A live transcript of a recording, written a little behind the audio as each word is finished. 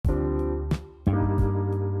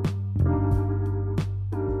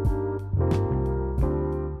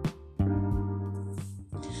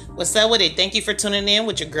What's up with it? Thank you for tuning in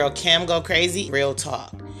with your girl Cam Go Crazy. Real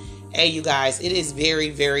talk. Hey, you guys, it is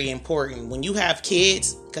very, very important when you have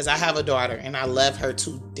kids, because I have a daughter and I love her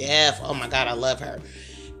to death. Oh my God, I love her.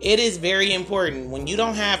 It is very important when you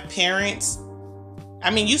don't have parents.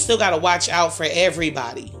 I mean, you still got to watch out for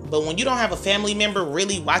everybody. But when you don't have a family member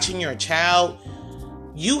really watching your child,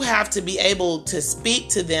 you have to be able to speak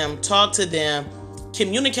to them, talk to them,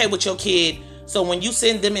 communicate with your kid. So when you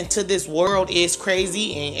send them into this world, it's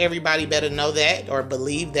crazy, and everybody better know that or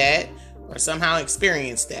believe that or somehow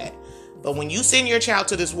experience that. But when you send your child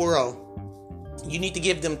to this world, you need to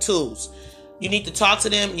give them tools. You need to talk to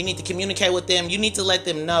them. You need to communicate with them. You need to let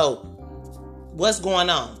them know what's going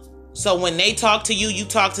on. So when they talk to you, you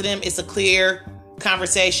talk to them. It's a clear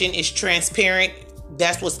conversation. It's transparent.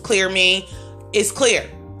 That's what clear mean. It's clear.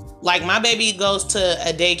 Like my baby goes to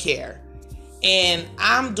a daycare. And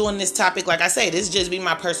I'm doing this topic, like I say, this just be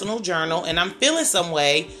my personal journal. And I'm feeling some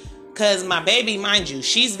way because my baby, mind you,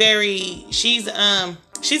 she's an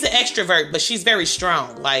extrovert, but she's very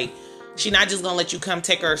strong. Like, she's not just going to let you come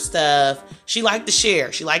take her stuff. She like to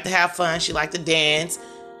share. She like to have fun. She like to dance.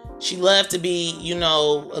 She love to be, a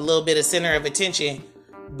little bit of center of attention.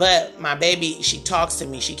 But my baby, she talks to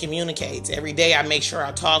me. She communicates. Every day I make sure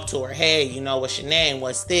I talk to her. Hey, what's your name?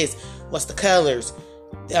 What's this? What's the colors?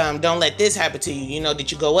 Don't let this happen to you.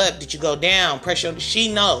 Did you go up? Did you go down? Pressure.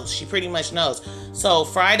 She knows. She pretty much knows. So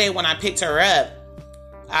Friday when I picked her up,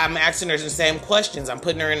 I'm asking her the same questions. I'm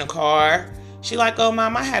putting her in the car. She like, oh,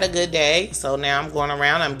 Mom, I had a good day. So now I'm going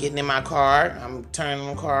around. I'm getting in my car. I'm turning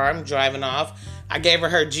the car. I'm driving off. I gave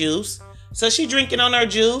her juice. So she drinking on her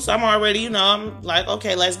juice. I'm already, I'm like,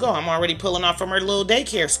 okay, let's go. I'm already pulling off from her little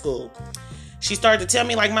daycare school. She started to tell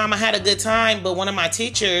me like, Mom, I had a good time. But one of my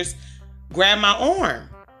teachers grabbed my arm.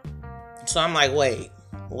 So I'm like, wait,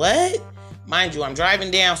 what? Mind you, I'm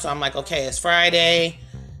driving down. So I'm like, okay, it's Friday.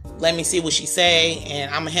 Let me see what she say.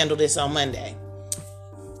 And I'm going to handle this on Monday.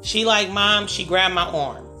 She like, Mom, she grabbed my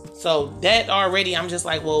arm. So that already, I'm just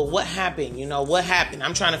like, well, what happened? What happened?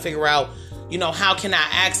 I'm trying to figure out, how can I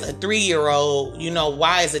ask a 3-year-old,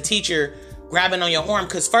 why is a teacher grabbing on your arm?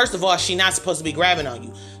 Because first of all, she's not supposed to be grabbing on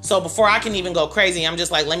you. So before I can even go crazy, I'm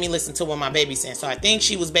just like, let me listen to what my baby's saying. So I think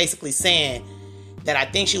she was basically saying that I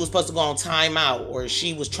think she was supposed to go on timeout, or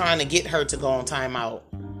she was trying to get her to go on timeout.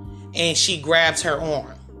 And she grabs her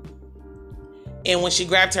arm. And when she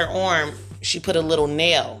grabbed her arm, she put a little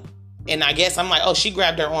nail. And I guess I'm like, oh, she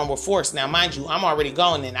grabbed her arm with force. Now, mind you, I'm already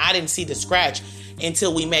going, and I didn't see the scratch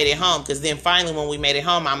until we made it home. Because then finally when we made it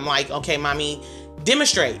home, I'm like, okay, Mommy,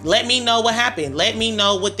 demonstrate. Let me know what happened. Let me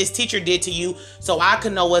know what this teacher did to you so I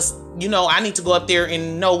can know what's, I need to go up there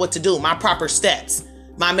and know what to do. My proper steps,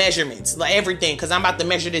 my measurements, like everything. Because I'm about to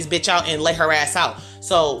measure this bitch out and let her ass out.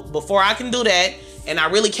 So before I can do that, and I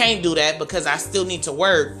really can't do that because I still need to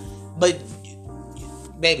work. But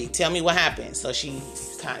baby, tell me what happened. So she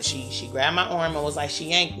grabbed my arm and was like, she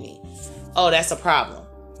yanked me. Oh, that's a problem.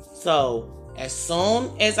 So as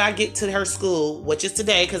soon as I get to her school, which is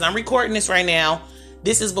today, because I'm recording this right now,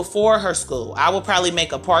 this is before her school. I will probably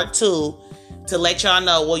make a part 2 to let y'all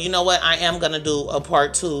know, well, you know what? I am going to do a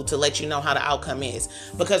part 2 to let you know how the outcome is.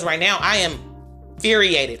 Because right now I am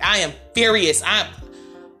infuriated. I am furious. I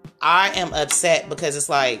am upset because it's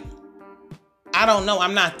like, I don't know.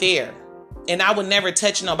 I'm not there. And I would never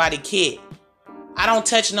touch nobody kid. I don't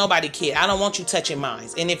touch nobody kid. I don't want you touching mine.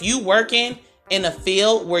 And if you working in a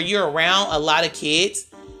field where you're around a lot of kids,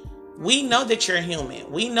 we know that you're human.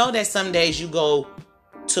 We know that some days you go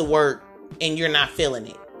to work and you're not feeling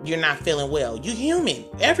it. You're not feeling well. You're human.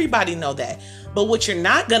 Everybody know that. But what you're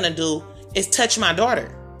not going to do is touch my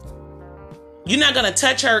daughter. You're not going to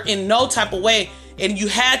touch her in no type of way. And you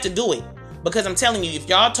had to do it. Because I'm telling you, if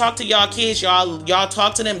y'all talk to y'all kids, y'all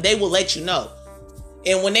talk to them, they will let you know.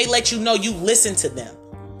 And when they let you know, you listen to them.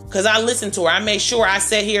 Because I listened to her. I made sure I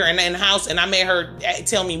sat here in the house and I made her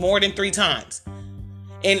tell me more than 3 times.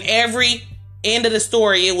 And every end of the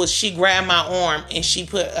story, it was she grabbed my arm and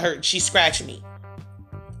she scratched me.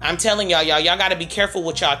 I'm telling y'all got to be careful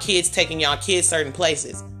with y'all kids taking y'all kids certain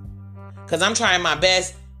places. Because I'm trying my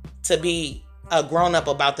best to be a grown-up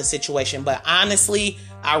about the situation. But honestly,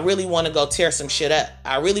 I really want to go tear some shit up.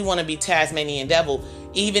 I really want to be Tasmanian Devil.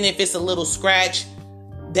 Even if it's a little scratch,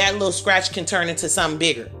 that little scratch can turn into something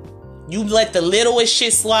bigger. You let the littlest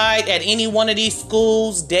shit slide at any one of these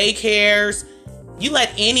schools, daycares. You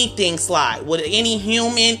let anything slide with any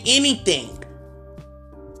human, anything.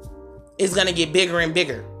 It's going to get bigger and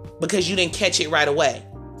bigger because you didn't catch it right away.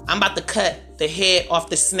 I'm about to cut the head off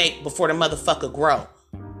the snake before the motherfucker grow.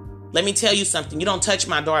 Let me tell you something. You don't touch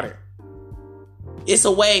my daughter. It's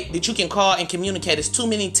a way that you can call and communicate. There's too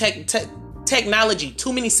many text technology,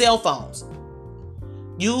 too many cell phones.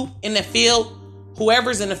 You in the field,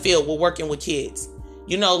 whoever's in the field, we're working with kids.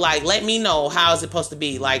 Like, let me know how is it supposed to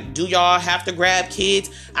be. Like, do y'all have to grab kids?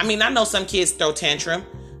 I mean, I know some kids throw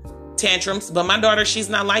tantrums, but my daughter, she's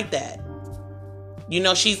not like that.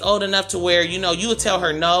 She's old enough to where, you would tell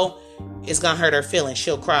her no, it's gonna hurt her feelings.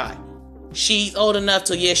 She'll cry. She's old enough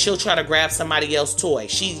to, she'll try to grab somebody else's toy.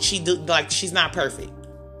 She's not perfect,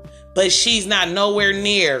 but she's not nowhere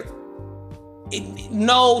near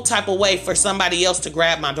no type of way for somebody else to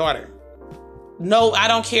grab my daughter. No, I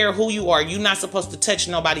don't care who you are. You're not supposed to touch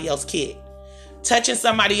nobody else's kid. Touching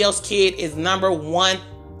somebody else's kid is number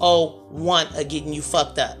 101 of getting you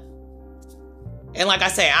fucked up. And like I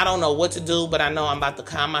say, I don't know what to do, but I know I'm about to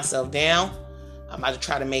calm myself down. I'm about to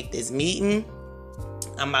try to make this meeting.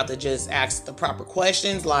 I'm about to just ask the proper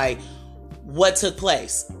questions, like what took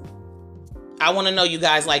place. I want to know, you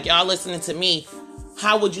guys, like y'all listening to me,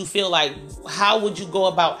 how would you feel like, how would you go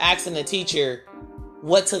about asking the teacher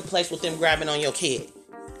what took place with them grabbing on your kid?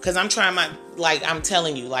 Because I'm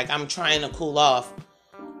telling you, I'm trying to cool off,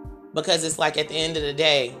 because it's like at the end of the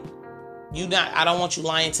day, I don't want you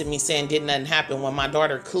lying to me saying did nothing happen when my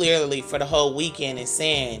daughter clearly for the whole weekend is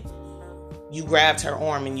saying you grabbed her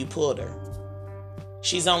arm and you pulled her.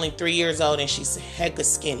 She's only 3 years old and she's hecka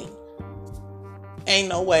skinny. Ain't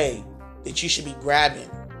no way that you should be grabbing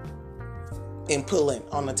and pulling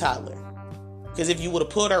on the toddler. Because if you would have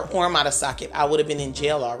pulled her arm out of socket, I would have been in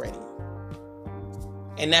jail already.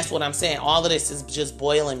 And that's what I'm saying. All of this is just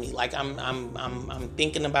boiling me. Like I'm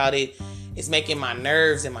thinking about it. It's making my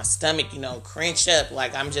nerves and my stomach, cringe up.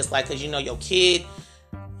 Like I'm just like, because your kid,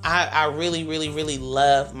 I really, really, really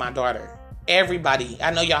love my daughter. Everybody,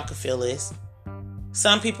 I know y'all can feel this.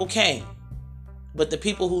 Some people can't. But the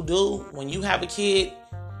people who do, when you have a kid,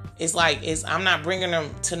 I'm not bringing them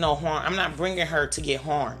to no harm. I'm not bringing her to get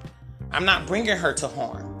harmed. I'm not bringing her to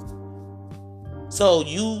harm. So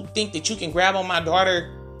you think that you can grab on my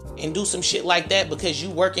daughter and do some shit like that because you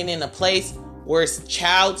working in a place where it's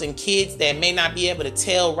childs and kids that may not be able to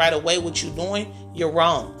tell right away what you're doing? You're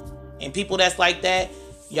wrong. And people that's like that,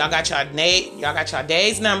 y'all got your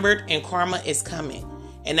days numbered and karma is coming.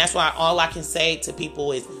 And that's why all I can say to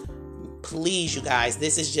people is, please, you guys,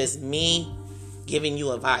 this is just me giving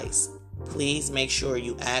you advice. Please make sure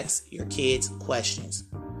you ask your kids questions.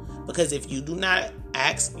 Because if you do not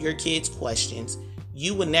ask your kids questions,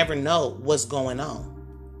 you would never know what's going on.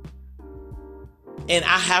 And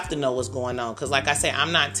I have to know what's going on. Because like I said,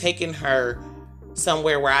 I'm not taking her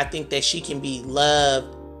somewhere where I think that she can be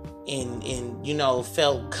loved and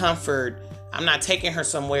felt comfort. I'm not taking her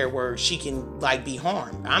somewhere where she can be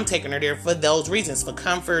harmed. I'm taking her there for those reasons, for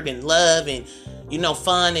comfort and love and,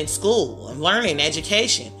 fun in school and learning,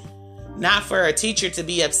 education. Not for a teacher to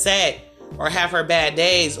be upset or have her bad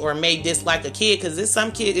days or may dislike a kid, because it's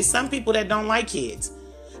some people that don't like kids.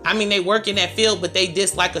 I mean, they work in that field, but they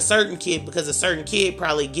dislike a certain kid because a certain kid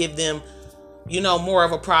probably give them, more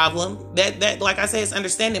of a problem. That like I say, it's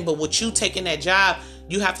understanding. But with you taking that job,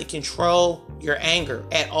 you have to control your anger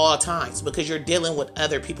at all times because you're dealing with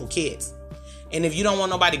other people's kids. And if you don't want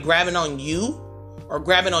nobody grabbing on you or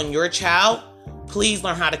grabbing on your child, please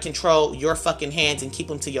learn how to control your fucking hands and keep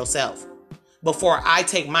them to yourself before I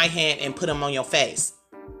take my hand and put them on your face.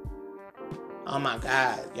 Oh my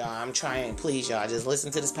God, y'all, I'm trying. Please, y'all, just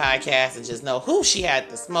listen to this podcast and just know, she had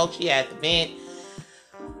the smoke, she had the vent.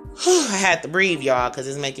 I had to breathe, y'all, because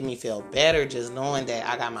it's making me feel better just knowing that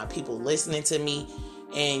I got my people listening to me.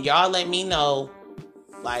 And y'all let me know,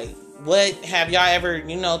 what have y'all ever,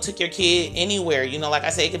 took your kid anywhere? Like I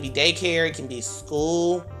say, it could be daycare, it can be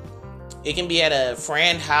school, it can be at a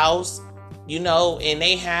friend house, and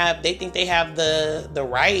they think they have the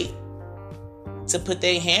right to put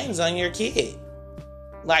their hands on your kid.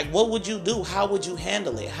 What would you do? How would you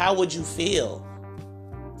handle it? How would you feel?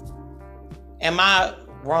 Am I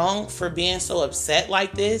wrong for being so upset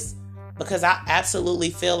like this? Because I absolutely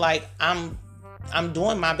feel like I'm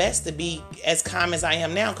doing my best to be as calm as I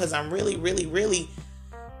am now, because I'm really, really, really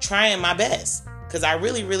trying my best. Because I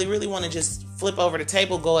really, really, really want to just flip over the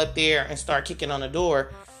table, go up there and start kicking on the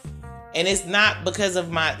door. And it's not because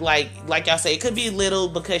of my, like y'all say, it could be little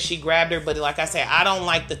because she grabbed her. But like I say, I don't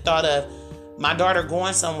like the thought of my daughter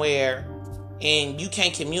going somewhere and you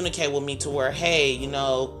can't communicate with me to where, hey,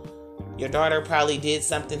 your daughter probably did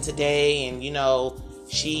something today and,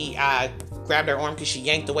 I grabbed her arm because she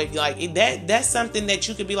yanked away. That's something that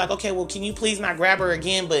you could be like, okay, well, can you please not grab her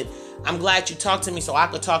again? But I'm glad you talked to me so I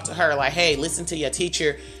could talk to her. Like, hey, listen to your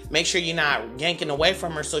teacher. Make sure you're not yanking away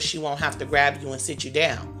from her so she won't have to grab you and sit you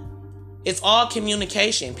down. It's all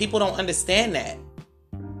communication. People don't understand that.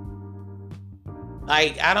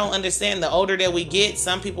 Like, I don't understand. The older that we get,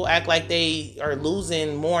 some people act like they are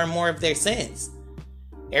losing more and more of their sense.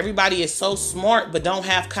 Everybody is so smart but don't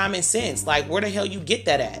have common sense. Like, where the hell you get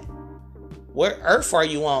that at? What Earth are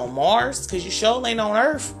you on? Mars? Because you sure ain't on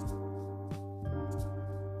Earth.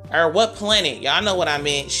 Or what planet? Y'all know what I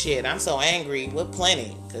meant. Shit, I'm so angry. What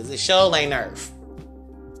planet? Because it sure ain't Earth.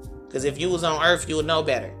 Because if you was on Earth, you would know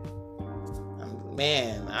better.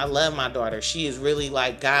 Man, I love my daughter. She is really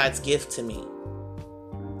like God's gift to me.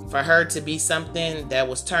 For her to be something that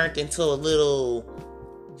was turned into a little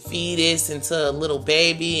fetus, into a little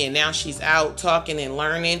baby, and now she's out talking and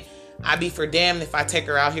learning. I'd be for damned if I take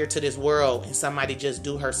her out here to this world and somebody just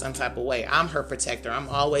do her some type of way. I'm her protector. I'm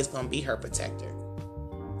always going to be her protector.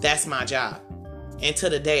 That's my job. And to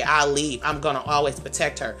the day I leave, I'm going to always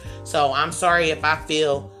protect her. So I'm sorry if I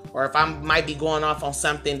feel, or if I might be going off on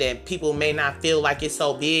something that people may not feel like it's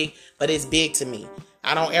so big, but it's big to me.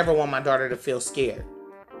 I don't ever want my daughter to feel scared.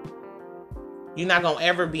 You're not going to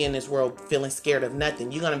ever be in this world feeling scared of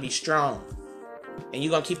nothing. You're going to be strong. And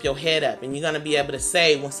you're going to keep your head up. And you're going to be able to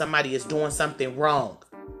say when somebody is doing something wrong.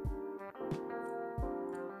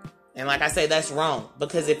 And like I say, that's wrong.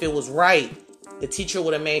 Because if it was right, the teacher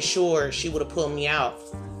would have made sure she would have pulled me out.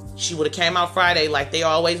 She would have came out Friday like they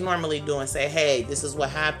always normally do and say, hey, this is what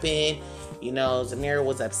happened. You know, Zamira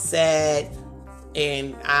was upset.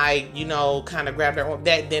 And I, kind of grabbed her.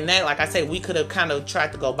 Then like I say, we could have kind of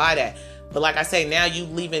tried to go by that. But like I say, now you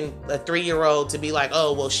leaving a 3-year-old to be like,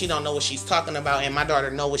 oh, well, she don't know what she's talking about. And my daughter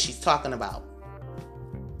know what she's talking about.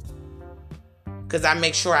 Because I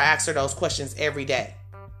make sure I ask her those questions every day.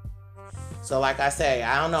 So like I say,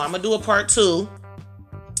 I don't know. I'm going to do a part 2.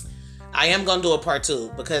 I am going to do a part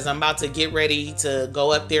 2 because I'm about to get ready to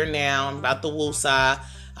go up there now. I'm about to woosah.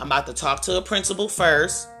 I'm about to talk to a principal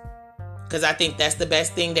first. Because I think that's the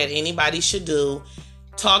best thing that anybody should do.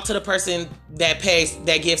 Talk to the person that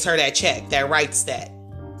gives her that check, that writes that.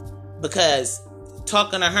 Because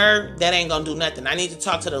talking to her, that ain't gonna do nothing. I need to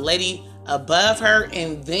talk to the lady above her,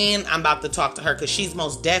 and then I'm about to talk to her because she's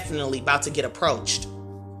most definitely about to get approached.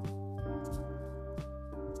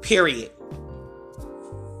 Period.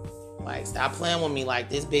 Like, stop playing with me like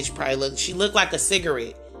this bitch probably she looked like a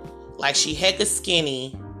cigarette. Like, she hecka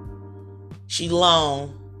skinny. She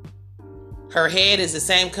long. Her head is the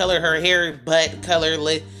same color, her hair, butt color.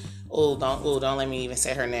 Don't let me even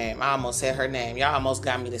say her name. I almost said her name. Y'all almost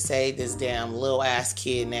got me to say this damn little ass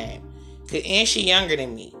kid name. And she younger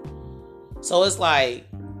than me. So it's like,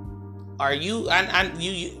 are you,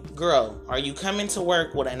 girl, are you coming to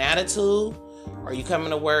work with an attitude? Are you coming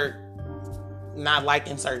to work not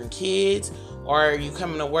liking certain kids? Or are you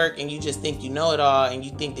coming to work and you just think you know it all and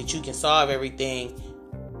you think that you can solve everything?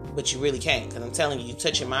 But you really can't, because I'm telling you,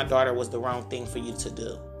 touching my daughter was the wrong thing for you to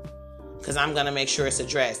do. Because I'm going to make sure it's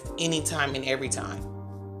addressed anytime and every time.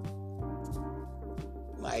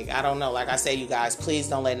 Like, I don't know. Like I say, you guys, please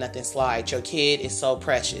don't let nothing slide. Your kid is so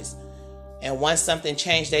precious. And once something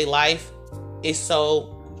changed their life, it's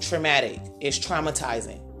so traumatic. It's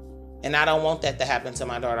traumatizing. And I don't want that to happen to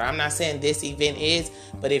my daughter. I'm not saying this event is,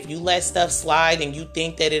 but if you let stuff slide and you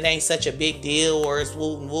think that it ain't such a big deal or it's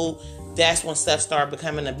woo and woo, that's when stuff start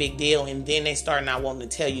becoming a big deal, and then they start not wanting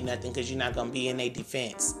to tell you nothing because you're not going to be in their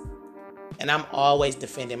defense. And I'm always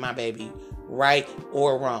defending my baby, right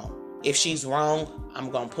or wrong. If she's wrong, I'm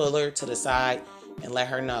going to pull her to the side and let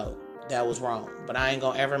her know that was wrong. But I ain't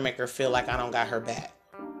going to ever make her feel like I don't got her back.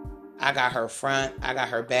 I got her front, I got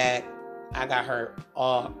her back, I got her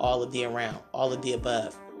all of the around, all of the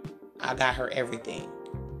above. I got her everything.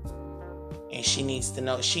 And she needs to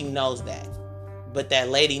know, she knows that. But that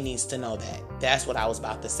lady needs to know that. That's what I was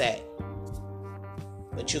about to say.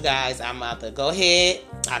 But you guys, I'm about to go ahead.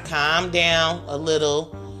 I calm down a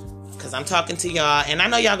little because I'm talking to y'all. And I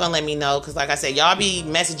know y'all gonna let me know because like I said, y'all be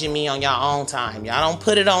messaging me on y'all own time. Y'all don't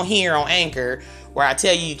put it on here on Anchor where I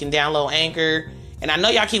tell you can download Anchor. And I know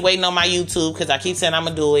y'all keep waiting on my YouTube because I keep saying I'm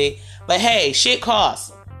gonna do it. But hey, shit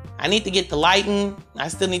costs. I need to get the lighting. I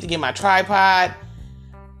still need to get my tripod.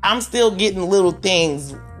 I'm still getting little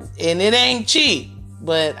things. And it ain't cheap,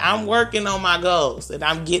 but I'm working on my goals and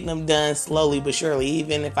I'm getting them done slowly but surely.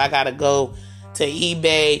 Even if I got to go to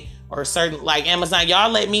eBay or certain like Amazon,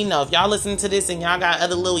 y'all let me know if y'all listen to this and y'all got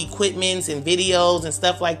other little equipments and videos and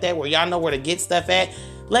stuff like that where y'all know where to get stuff at.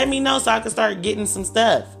 Let me know so I can start getting some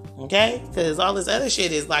stuff. Okay. Cause all this other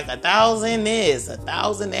shit is like 1,000 this,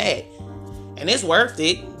 1,000 that. And it's worth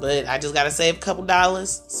it, but I just got to save a couple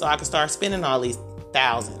dollars so I can start spending all these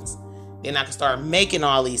thousands. Then I can start making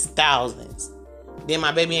all these thousands. Then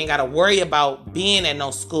my baby ain't got to worry about being at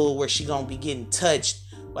no school where she going to be getting touched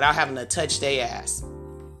without having to touch their ass.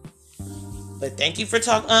 But thank you for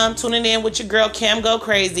tuning in with your girl Cam Go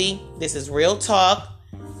Crazy. This is real talk.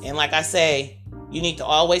 And like I say, you need to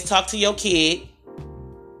always talk to your kid.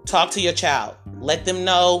 Talk to your child. Let them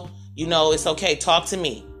know, it's okay. Talk to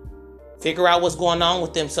me. Figure out what's going on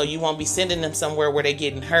with them so you won't be sending them somewhere where they're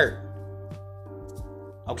getting hurt.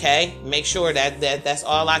 Okay? Make sure that's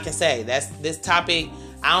all I can say. That's this topic.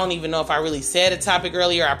 I don't even know if I really said a topic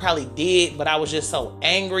earlier. I probably did, but I was just so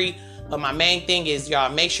angry. But my main thing is,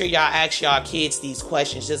 y'all, make sure y'all ask y'all kids these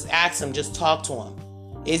questions. Just ask them. Just talk to them.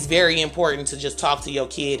 It's very important to just talk to your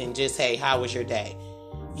kid and just, hey, how was your day?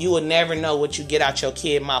 You will never know what you get out your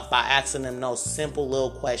kid's mouth by asking them those simple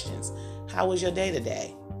little questions. How was your day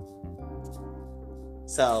today?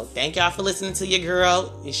 So, thank y'all for listening to your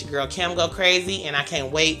girl. It's your girl, Cam Go Crazy, and I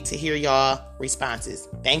can't wait to hear y'all responses.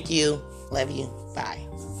 Thank you. Love you. Bye.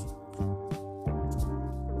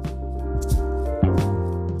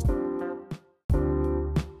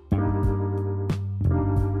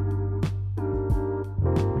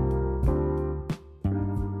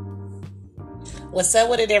 What's up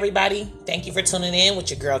with it, everybody? Thank you for tuning in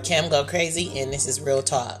with your girl, Cam Go Crazy, and this is Real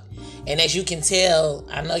Talk. And as you can tell,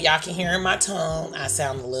 I know y'all can hear in my tone, I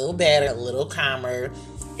sound a little better, a little calmer.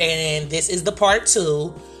 And this is the part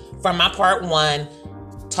 2 from my part 1,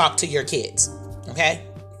 talk to your kids. Okay?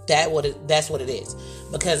 That's what it is.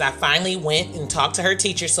 Because I finally went and talked to her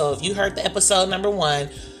teacher. So if you heard the episode number 1,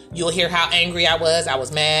 you'll hear how angry I was. I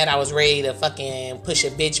was mad. I was ready to fucking push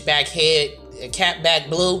a bitch back head, a cat back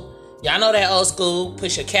blue. Y'all know that old school,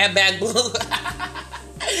 push a cat back blue.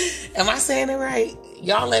 Am I saying it right?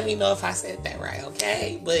 Y'all let me know if I said that right,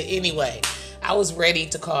 okay? But anyway, I was ready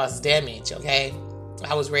to cause damage, okay?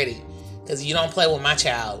 I was ready. Because you don't play with my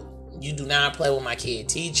child. You do not play with my kid.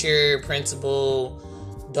 Teacher, principal,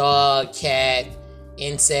 dog, cat,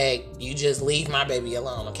 insect. You just leave my baby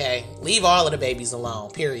alone, okay? Leave all of the babies alone,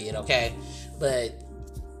 period, okay? But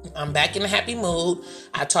I'm back in a happy mood.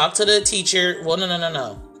 I talked to the teacher. Well,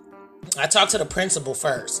 no. I talked to the principal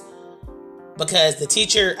first. Because the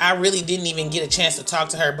teacher, I really didn't even get a chance to talk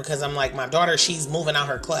to her because I'm like, my daughter, she's moving out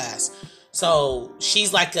her class. So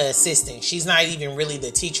she's like an assistant. She's not even really the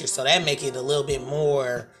teacher. So that make it a little bit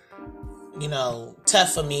more,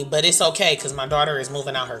 tough for me. But it's okay because my daughter is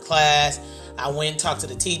moving out her class. I went and talked to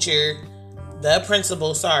the teacher, the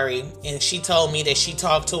principal, and she told me that she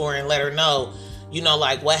talked to her and let her know,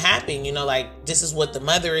 what happened. This is what the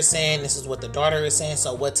mother is saying. This is what the daughter is saying.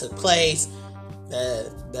 So what took place?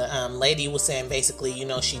 The lady was saying basically,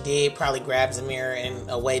 she did probably grab Zamira in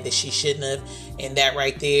a way that she shouldn't have. And that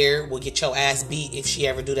right there will get your ass beat if she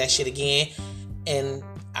ever do that shit again. And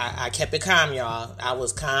I kept it calm, y'all. I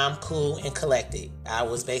was calm, cool, and collected. I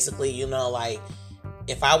was basically,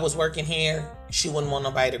 if I was working here, she wouldn't want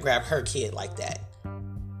nobody to grab her kid like that.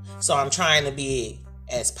 So I'm trying to be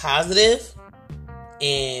as positive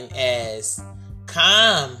and as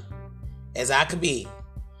calm as I could be.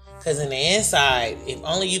 Because in the inside, if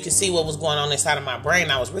only you could see what was going on inside of my brain,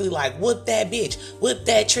 I was really like, whoop that bitch, whoop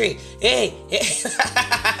that trick, hey.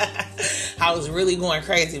 I was really going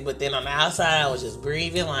crazy. But then on the outside, I was just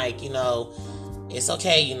breathing like, it's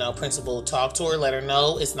okay. Principal, talk to her, let her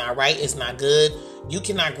know it's not right, it's not good. You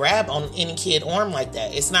cannot grab on any kid arm like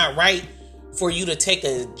that. It's not right for you to take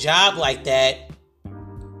a job like that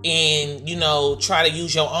and, try to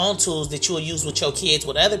use your own tools that you'll use with your kids,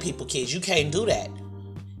 with other people's kids. You can't do that.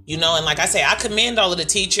 And like I say, I commend all of the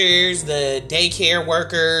teachers, the daycare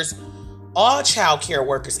workers, all child care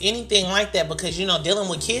workers, anything like that, because, dealing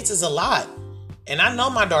with kids is a lot. And I know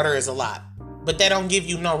my daughter is a lot, but that don't give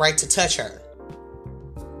you no right to touch her.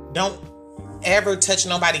 Don't ever touch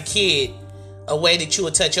nobody's kid a way that you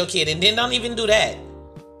would touch your kid. And then don't even do that.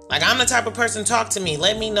 Like, I'm the type of person, talk to me,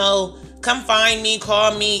 let me know, come find me,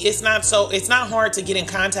 call me. It's not hard to get in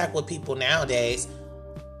contact with people nowadays.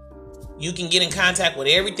 You can get in contact with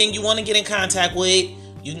everything you want to get in contact with.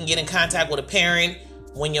 You can get in contact with a parent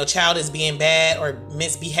when your child is being bad or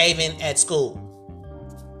misbehaving at school.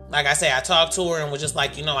 Like I say, I talked to her and was just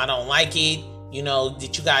like, I don't like it.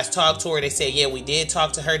 Did you guys talk to her? They said, yeah, we did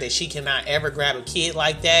talk to her, that she cannot ever grab a kid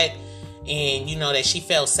like that. And, that she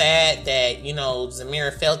felt sad that,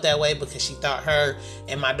 Zamira felt that way because she thought her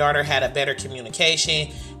and my daughter had a better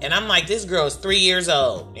communication. And I'm like, this girl is 3 years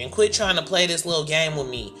old, and quit trying to play this little game with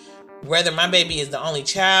me. Whether my baby is the only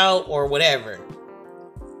child or whatever.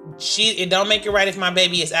 It don't make it right if my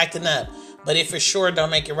baby is acting up. But it for sure don't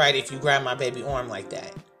make it right if you grab my baby arm like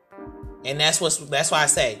that. And that's why I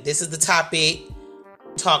say, this is the topic,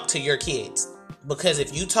 talk to your kids. Because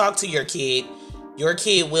if you talk to your kid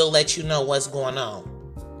will let you know what's going on.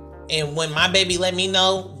 And when my baby let me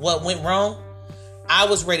know what went wrong, I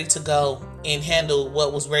was ready to go and handle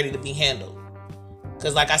what was ready to be handled.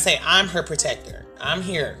 Because like I say, I'm her protector. I'm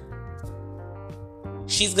here.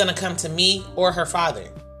 She's going to come to me or her father.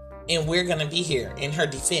 And we're going to be here in her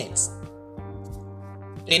defense.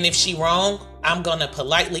 And if she wrong, I'm going to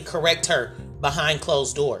politely correct her behind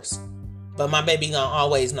closed doors. But my baby going to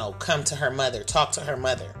always know. Come to her mother. Talk to her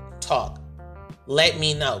mother. Talk. Let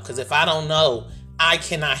me know. Because if I don't know, I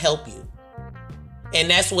cannot help you. And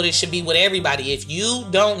that's what it should be with everybody. If you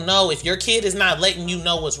don't know, if your kid is not letting you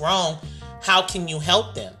know what's wrong, how can you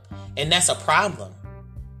help them? And that's a problem.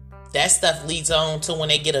 That stuff leads on to when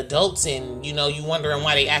they get adults and, you wondering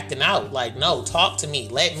why they acting out. Like, no, talk to me.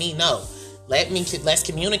 Let me know. Let's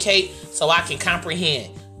communicate so I can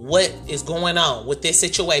comprehend what is going on with this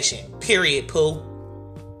situation. Period, Pooh.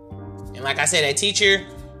 And like I said, that teacher,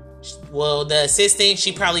 well, the assistant,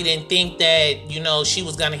 she probably didn't think that, she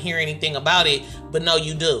was going to hear anything about it. But no,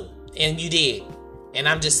 you do. And you did. And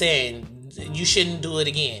I'm just saying, you shouldn't do it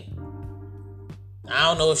again. I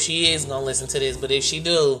don't know if she is going to listen to this, but if she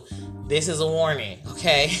do, this is a warning,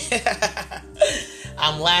 okay?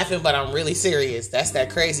 I'm laughing, but I'm really serious. That's that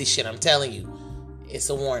crazy shit, I'm telling you. It's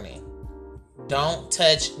a warning. Don't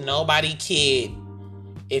touch nobody's kid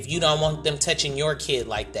if you don't want them touching your kid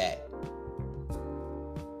like that.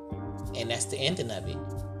 And that's the ending of it.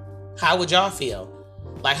 How would y'all feel?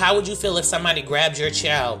 Like, how would you feel if somebody grabbed your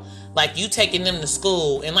child? Like, you taking them to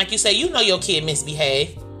school, and like you say, your kid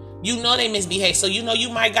misbehaved. They misbehave, so you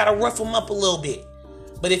might gotta rough them up a little bit.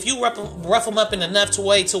 But if you rough them up in enough to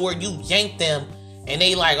where you yank them and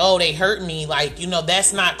they like, oh, they hurt me, like,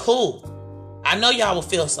 that's not cool. I know y'all will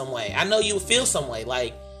feel some way. I know you will feel some way.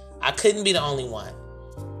 Like, I couldn't be the only one.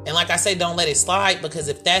 And like I say, don't let it slide, because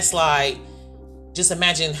if that slide, just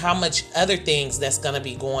imagine how much other things that's gonna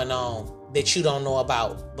be going on that you don't know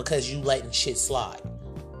about because you letting shit slide.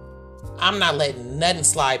 I'm not letting nothing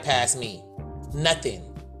slide past me. Nothing.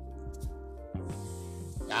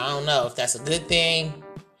 I don't know if that's a good thing.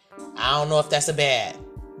 I don't know if that's a bad.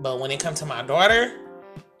 But when it comes to my daughter,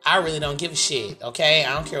 I really don't give a shit, okay?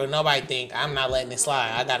 I don't care what nobody think. I'm not letting it slide.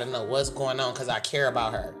 I gotta know what's going on because I care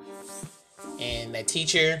about her. And that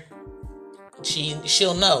teacher,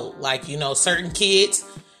 she'll know. Like, certain kids,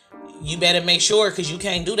 you better make sure, because you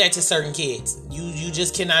can't do that to certain kids. You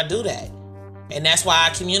just cannot do that. And that's why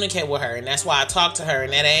I communicate with her. And that's why I talk to her.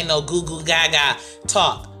 And that ain't no goo goo gaga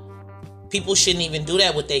talk. People shouldn't even do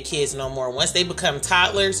that with their kids no more. Once they become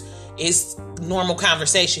toddlers, it's normal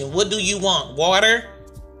conversation. What do you want? Water?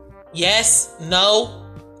 Yes? No?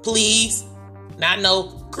 Please? Not no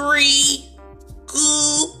gree?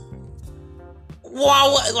 Goo?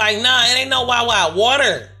 Wow? Like, nah, it ain't no wow wow.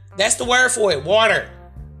 Water. That's the word for it. Water.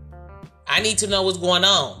 I need to know what's going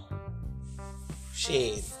on.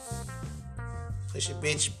 Shit. Push your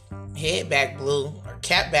bitch head back blue or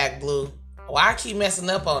cap back blue. Why I keep messing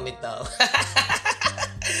up on it though?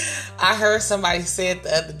 I heard somebody say it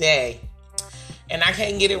the other day, and I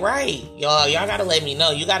can't get it right. Y'all gotta let me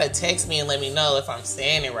know. You gotta text me and let me know if I'm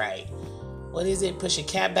saying it right. What is it? Push your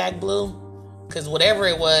cap back blue? Because whatever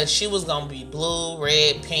it was, she was gonna be blue,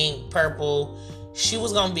 red, pink, purple. She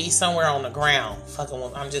was gonna be somewhere on the ground.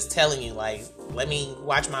 I'm just telling you, like, let me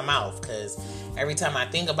watch my mouth, because every time I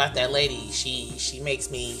think about that lady, she makes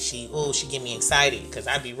me, she get me excited, because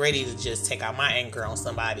I'd be ready to just take out my anger on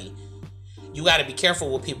somebody. You got to be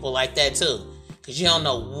careful with people like that too, because you don't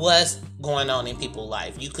know what's going on in people's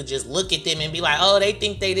life. You could just look at them and be like, oh, they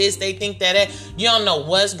think they this, they think that. You don't know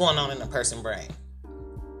what's going on in a person's brain.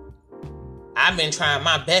 I've been trying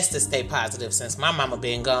my best to stay positive since my mama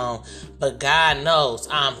been gone, but God knows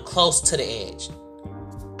I'm close to the edge.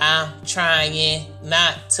 I'm trying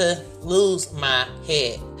not to lose my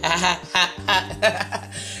head.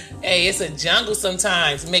 Hey, it's a jungle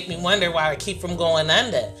sometimes. Make me wonder why I keep from going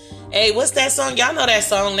under. Hey, what's that song? Y'all know that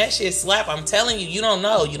song. That shit slap. I'm telling you, you don't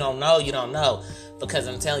know. You don't know. Because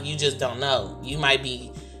I'm telling you, you just don't know. You might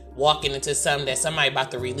be walking into something that somebody about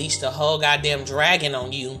to release the whole goddamn dragon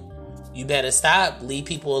on you. You better stop. Leave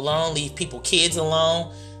people alone. Leave kids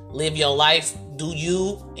alone. Live your life. Do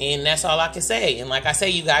you. And that's all I can say. And like I say,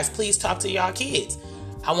 you guys, please talk to y'all kids.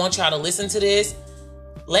 I want y'all to listen to this.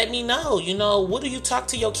 Let me know. What do you talk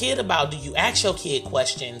to your kid about? Do you ask your kid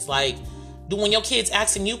questions? Like, when your kid's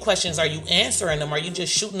asking you questions, are you answering them? Are you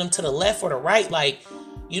just shooting them to the left or the right? Like,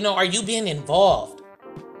 are you being involved?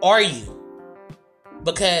 Are you?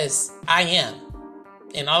 Because I am.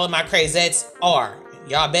 And all of my crazettes are.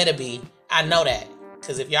 Y'all better be. I know that.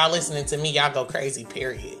 Because if y'all listening to me, y'all go crazy,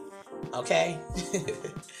 period. Okay?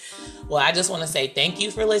 Well, I just want to say thank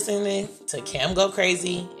you for listening to Cam Go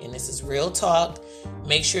Crazy. And this is Real Talk.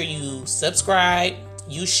 Make sure you subscribe,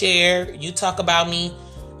 you share, you talk about me.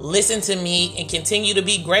 listen to me and continue to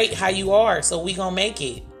be great how you are, so we gonna make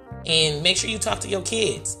it. And make sure you talk to your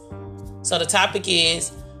kids. So the topic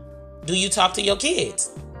is, do you talk to your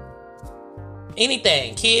kids?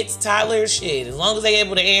 Anything, kids, toddlers, shit. As long as they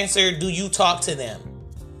able to answer, do you talk to them?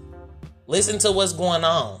 Listen to what's going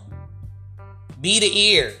on. Be the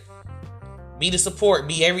ear. Be the support.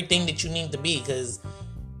 Be everything that you need to be, because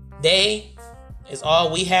they is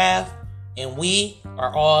all we have, and we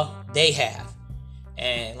are all they have.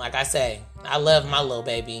 And like I say, I love my little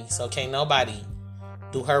baby, so can't nobody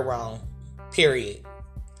do her wrong. Period.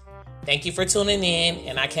 Thank you for tuning in,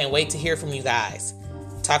 and I can't wait to hear from you guys.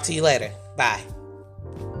 Talk to you later. Bye.